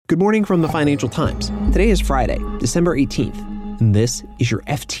Good morning from the Financial Times. Today is Friday, December 18th, and this is your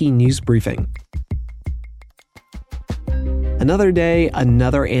FT News Briefing. Another day,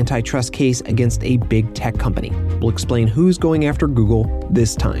 another antitrust case against a big tech company. We'll explain who's going after Google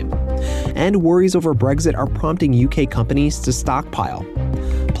this time. And worries over Brexit are prompting UK companies to stockpile.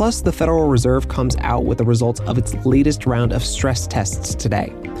 Plus, the Federal Reserve comes out with the results of its latest round of stress tests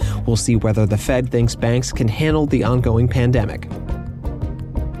today. We'll see whether the Fed thinks banks can handle the ongoing pandemic.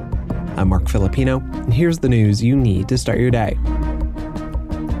 I'm Mark Filipino, and here's the news you need to start your day.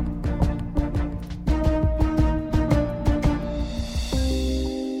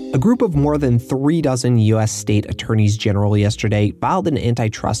 A group of more than 36 U.S. state attorneys general yesterday filed an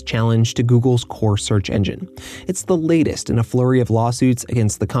antitrust challenge to Google's core search engine. It's the latest in a flurry of lawsuits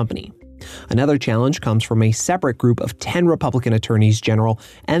against the company. Another challenge comes from a separate group of 10 Republican attorneys general,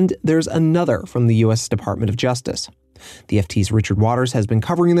 and there's another from the U.S. Department of Justice. The FT's Richard Waters has been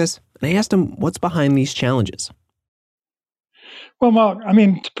covering this, and I asked him what's behind these challenges. Well, Mark,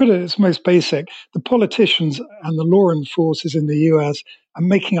 to put it its most basic, the politicians and the law enforcers in the US are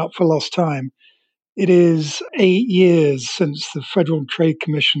making up for lost time. It is 8 years since the Federal Trade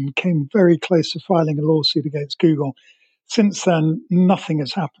Commission came very close to filing a lawsuit against Google. Since then, nothing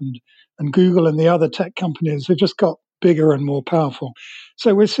has happened. And Google and the other tech companies have just got bigger and more powerful.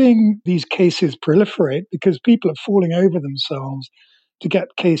 So we're seeing these cases proliferate because people are falling over themselves to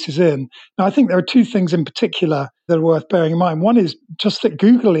get cases in. Now, I think there are two things in particular that are worth bearing in mind. One is just that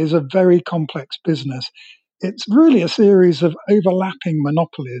Google is a very complex business. It's really a series of overlapping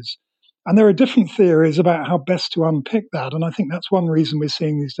monopolies. And there are different theories about how best to unpick that. And I think that's one reason we're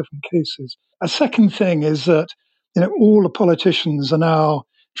seeing these different cases. A second thing is that all the politicians are now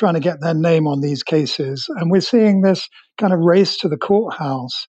trying to get their name on these cases. And we're seeing this kind of race to the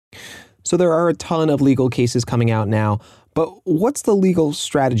courthouse. So there are a ton of legal cases coming out now. But what's the legal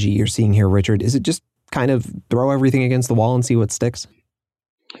strategy you're seeing here, Richard? Is it just kind of throw everything against the wall and see what sticks?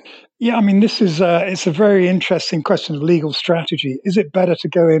 Yeah, this is it's a very interesting question of legal strategy. Is it better to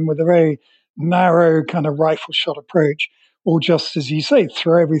go in with a very narrow kind of rifle shot approach, or just, as you say,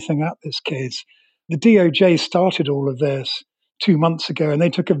 throw everything at this case? The DOJ started all of this 2 months ago, and they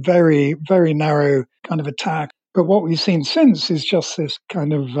took a very, very narrow kind of attack. But what we've seen since is just this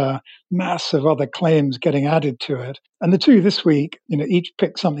kind of mass of other claims getting added to it. And the two this week, each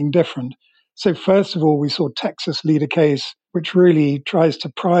pick something different. So first of all, we saw Texas lead a case which really tries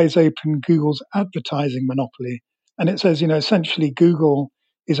to prise open Google's advertising monopoly. And it says, essentially Google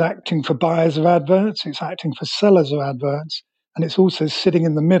is acting for buyers of adverts, it's acting for sellers of adverts, and it's also sitting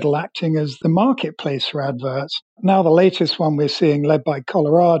in the middle, acting as the marketplace for adverts. Now, the latest one we're seeing, led by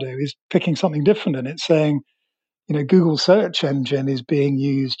Colorado, is picking something different, and it's saying, Google search engine is being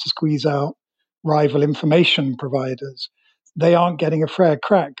used to squeeze out rival information providers. They aren't getting a fair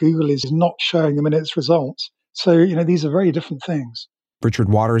crack. Google is not showing them in its results. So, these are very different things. Richard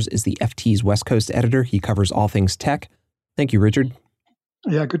Waters is the FT's West Coast editor. He covers all things tech. Thank you, Richard.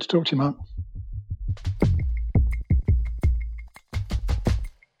 Yeah, good to talk to you, Mark.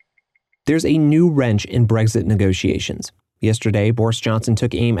 There's a new wrench in Brexit negotiations. Yesterday, Boris Johnson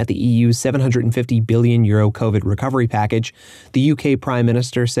took aim at the EU's €750 billion COVID recovery package. The UK Prime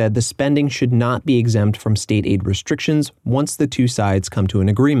Minister said the spending should not be exempt from state aid restrictions once the two sides come to an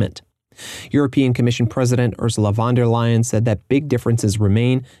agreement. European Commission President Ursula von der Leyen said that big differences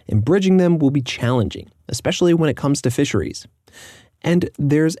remain and bridging them will be challenging, especially when it comes to fisheries. And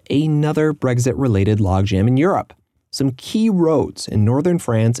there's another Brexit-related logjam in Europe. Some key roads in northern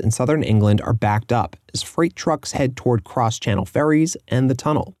France and southern England are backed up as freight trucks head toward cross-channel ferries and the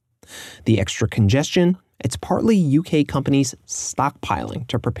tunnel. The extra congestion, it's partly UK companies stockpiling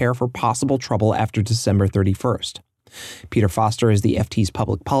to prepare for possible trouble after December 31st. Peter Foster is the FT's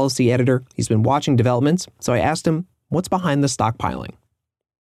public policy editor. He's been watching developments, so I asked him, what's behind the stockpiling?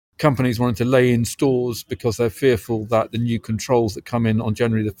 Companies wanting to lay in stores because they're fearful that the new controls that come in on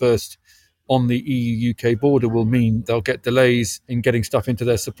January the 1st on the EU-UK border will mean they'll get delays in getting stuff into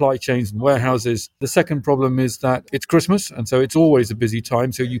their supply chains and warehouses. The second problem is that it's Christmas, and so it's always a busy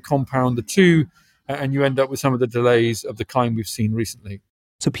time. So you compound the two, and you end up with some of the delays of the kind we've seen recently.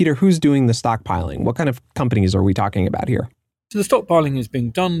 So, Peter, who's doing the stockpiling? What kind of companies are we talking about here? So the stockpiling is being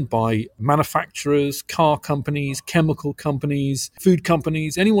done by manufacturers, car companies, chemical companies, food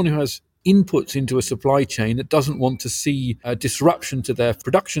companies, anyone who has inputs into a supply chain that doesn't want to see a disruption to their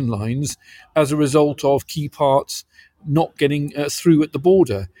production lines as a result of key parts not getting through at the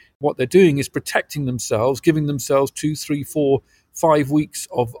border. What they're doing is protecting themselves, giving themselves 2, 3, 4, 5 weeks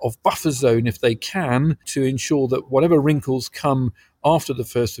of buffer zone if they can, to ensure that whatever wrinkles come after the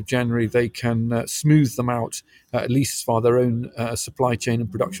 1st of January, they can smooth them out, at least as far as their own supply chain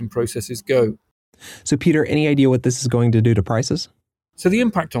and production processes go. So, Peter, any idea what this is going to do to prices? So the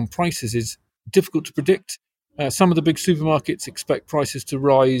impact on prices is difficult to predict. Some of the big supermarkets expect prices to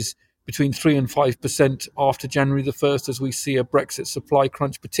rise between 3 and 5% after January the 1st as we see a Brexit supply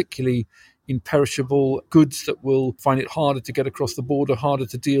crunch, particularly in perishable goods that will find it harder to get across the border, harder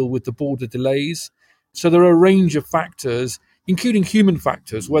to deal with the border delays. So there are a range of factors, including human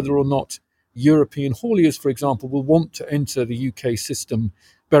factors, whether or not European hauliers, for example, will want to enter the UK system,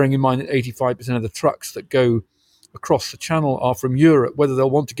 bearing in mind that 85% of the trucks that go across the channel are from Europe, whether they'll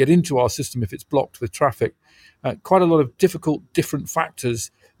want to get into our system if it's blocked with traffic. Quite a lot of different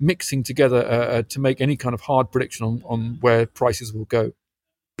factors mixing together to make any kind of hard prediction on where prices will go.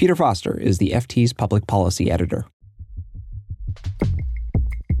 Peter Foster is the FT's public policy editor.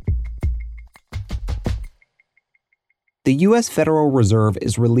 The U.S. Federal Reserve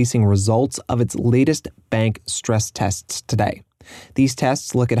is releasing results of its latest bank stress tests today. These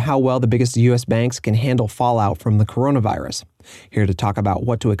tests look at how well the biggest U.S. banks can handle fallout from the coronavirus. Here to talk about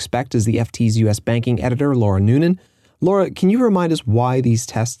what to expect is the FT's U.S. banking editor, Laura Noonan. Laura, can you remind us why these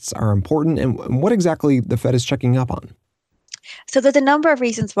tests are important and what exactly the Fed is checking up on? So there's a number of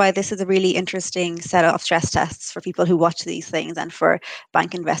reasons why this is a really interesting set of stress tests for people who watch these things and for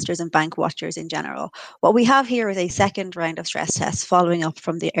bank investors and bank watchers in general. What we have here is a second round of stress tests following up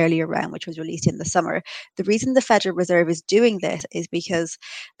from the earlier round, which was released in the summer. The reason the Federal Reserve is doing this is because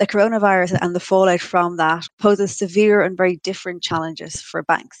the coronavirus and the fallout from that poses severe and very different challenges for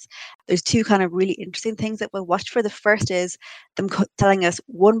banks. There's two kind of really interesting things that we'll watch for. The first is them telling us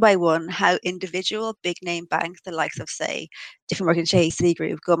one by one how individual big name banks, the likes of, say, JP Morgan Chase,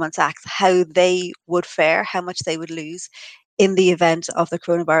 Citigroup, Goldman Sachs, how they would fare, how much they would lose in the event of the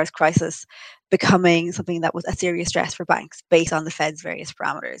coronavirus crisis becoming something that was a serious stress for banks based on the Fed's various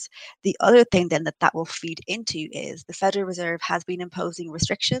parameters. The other thing then that will feed into is the Federal Reserve has been imposing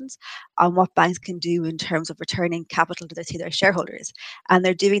restrictions on what banks can do in terms of returning capital to their shareholders. And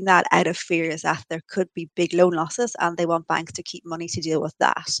they're doing that out of fears that there could be big loan losses and they want banks to keep money to deal with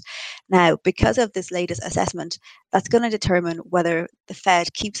that. Now, because of this latest assessment, that's going to determine whether the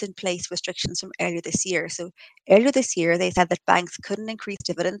Fed keeps in place restrictions from earlier this year. So earlier this year, they said that banks couldn't increase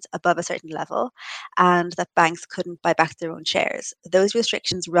dividends above a certain level and that banks couldn't buy back their own shares. Those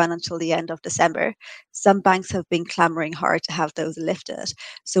restrictions run until the end of December. Some banks have been clamoring hard to have those lifted.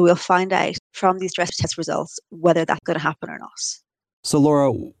 So we'll find out from these stress test results whether that's going to happen or not. So,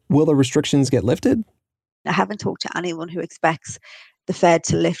 Laura, will the restrictions get lifted? I haven't talked to anyone who expects the Fed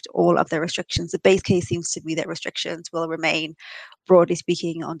to lift all of their restrictions. The base case seems to be that restrictions will remain, broadly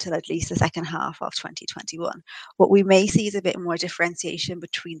speaking, until at least the second half of 2021. What we may see is a bit more differentiation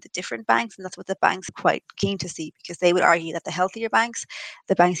between the different banks, and that's what the banks are quite keen to see, because they would argue that the healthier banks,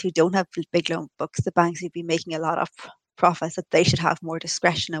 the banks who don't have big loan books, the banks who've been making a lot of profits, that they should have more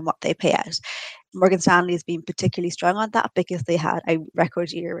discretion in what they pay out. Morgan Stanley has been particularly strong on that because they had a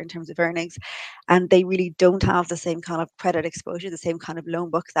record year in terms of earnings, and they really don't have the same kind of credit exposure, the same kind of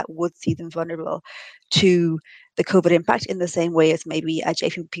loan book that would see them vulnerable to the COVID impact in the same way as maybe a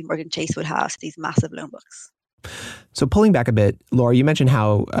JP Morgan Chase would have these massive loan books. So pulling back a bit, Laura, you mentioned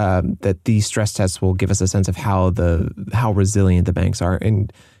how that these stress tests will give us a sense of how resilient the banks are.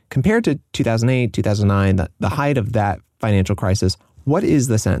 And compared to 2008, 2009, the height of that financial crisis, what is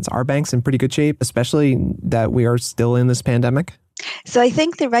the sense? Are banks in pretty good shape, especially that we are still in this pandemic? So I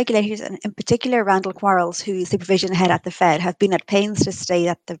think the regulators, and in particular Randall Quarles, who's supervision head at the Fed, have been at pains to say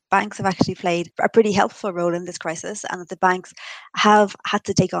that the banks have actually played a pretty helpful role in this crisis, and that the banks have had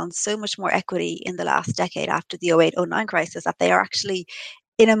to take on so much more equity in the last decade after the 08-09 crisis that they are actually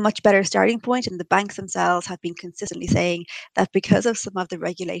in a much better starting point. And the banks themselves have been consistently saying that because of some of the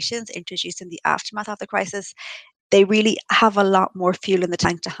regulations introduced in the aftermath of the crisis, they really have a lot more fuel in the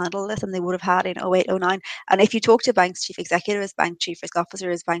tank to handle this than they would have had in 08-09. And if you talk to banks' chief executives, bank chief risk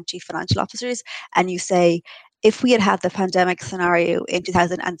officers, bank chief financial officers, and you say, if we had had the pandemic scenario in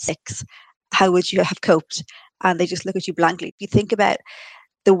 2006, how would you have coped? And they just look at you blankly. If you think about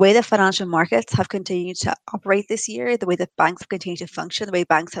the way the financial markets have continued to operate this year, the way that banks have continued to function, the way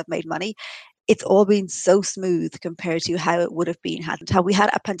banks have made money, it's all been so smooth compared to how it would have been had we had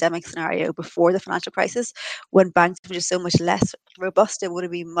a pandemic scenario before the financial crisis, when banks were just so much less robust. It would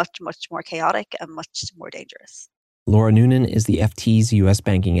have been much, much more chaotic and much more dangerous. Laura Noonan is the FT's U.S.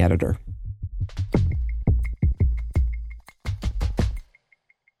 banking editor.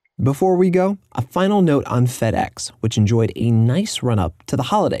 Before we go, a final note on FedEx, which enjoyed a nice run-up to the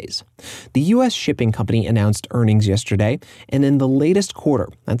holidays. The U.S. shipping company announced earnings yesterday, and in the latest quarter,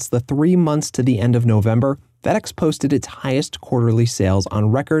 that's the 3 months to the end of November, FedEx posted its highest quarterly sales on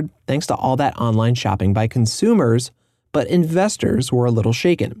record thanks to all that online shopping by consumers, but investors were a little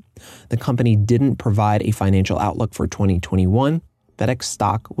shaken. The company didn't provide a financial outlook for 2021. FedEx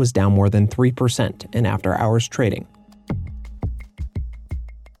stock was down more than 3% in after-hours trading.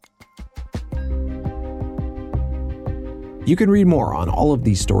 You can read more on all of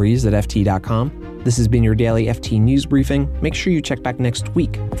these stories at FT.com. This has been your daily FT News Briefing. Make sure you check back next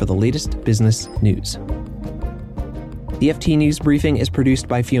week for the latest business news. The FT News Briefing is produced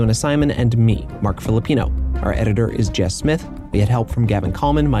by Fiona Simon and me, Mark Filipino. Our editor is Jess Smith. We had help from Gavin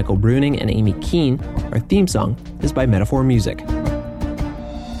Kallman, Michael Bruning, and Amy Keene. Our theme song is by Metaphor Music.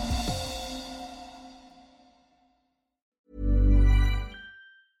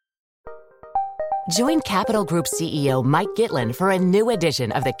 Join Capital Group CEO Mike Gitlin for a new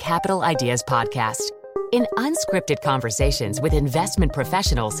edition of the Capital Ideas Podcast. In unscripted conversations with investment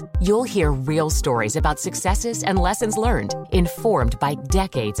professionals, you'll hear real stories about successes and lessons learned, informed by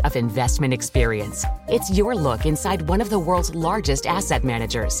decades of investment experience. It's your look inside one of the world's largest asset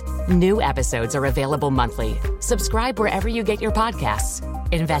managers. New episodes are available monthly. Subscribe wherever you get your podcasts.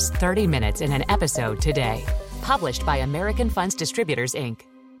 Invest 30 minutes in an episode today. Published by American Funds Distributors, Inc.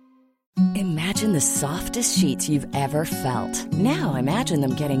 Imagine the softest sheets you've ever felt. Now imagine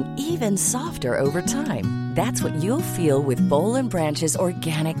them getting even softer over time. That's what you'll feel with Boll & Branch's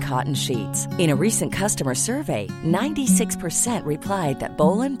organic cotton sheets. In a recent customer survey, 96% replied that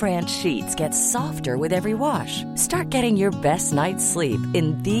Boll & Branch sheets get softer with every wash. Start getting your best night's sleep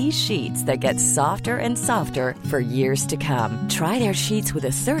in these sheets that get softer and softer for years to come. Try their sheets with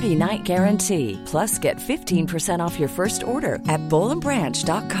a 30-night guarantee. Plus, get 15% off your first order at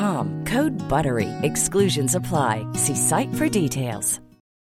bollandbranch.com. Code BUTTERY. Exclusions apply. See site for details.